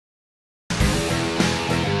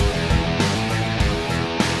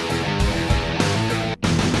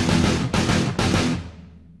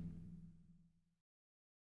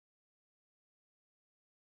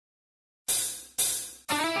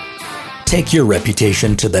Take your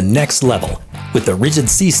reputation to the next level with the RIDGID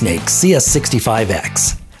SeeSnake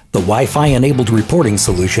CS65x, the Wi-Fi enabled reporting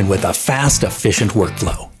solution with a fast, efficient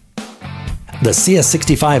workflow. The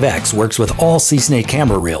CS65x works with all SeeSnake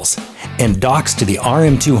camera reels and docks to the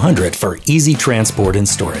RM200 for easy transport and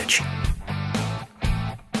storage.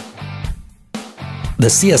 The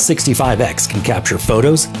CS65x can capture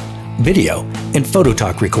photos, video, and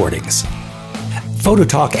PhotoTalk recordings.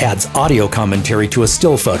 PhotoTalk adds audio commentary to a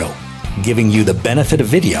still photo, giving you the benefit of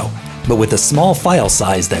video, but with a small file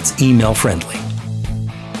size that's email friendly.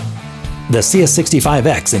 The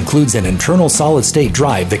CS65x includes an internal solid-state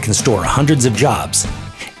drive that can store hundreds of jobs,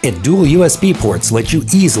 and dual USB ports let you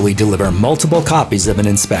easily deliver multiple copies of an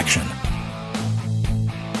inspection.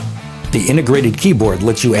 The integrated keyboard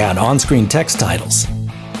lets you add on-screen text titles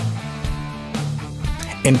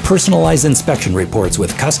and personalize inspection reports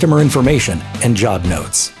with customer information and job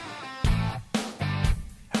notes.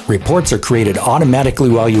 Reports are created automatically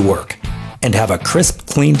while you work and have a crisp,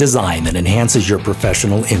 clean design that enhances your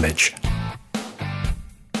professional image.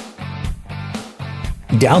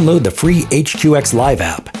 Download the free HQX Live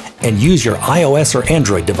app and use your iOS or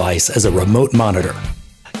Android device as a remote monitor.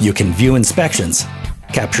 You can view inspections,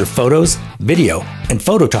 capture photos, video, and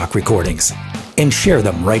PhotoTalk recordings, and share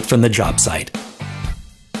them right from the job site.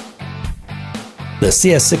 The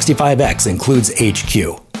CS65x includes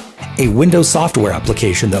HQ, a Windows software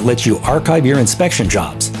application that lets you archive your inspection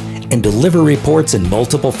jobs and deliver reports in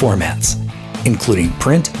multiple formats, including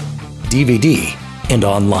print, DVD, and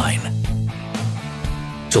online.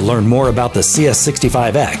 To learn more about the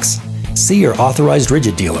CS65x, see your authorized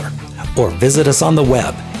RIDGID dealer or visit us on the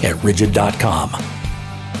web at RIDGID.com.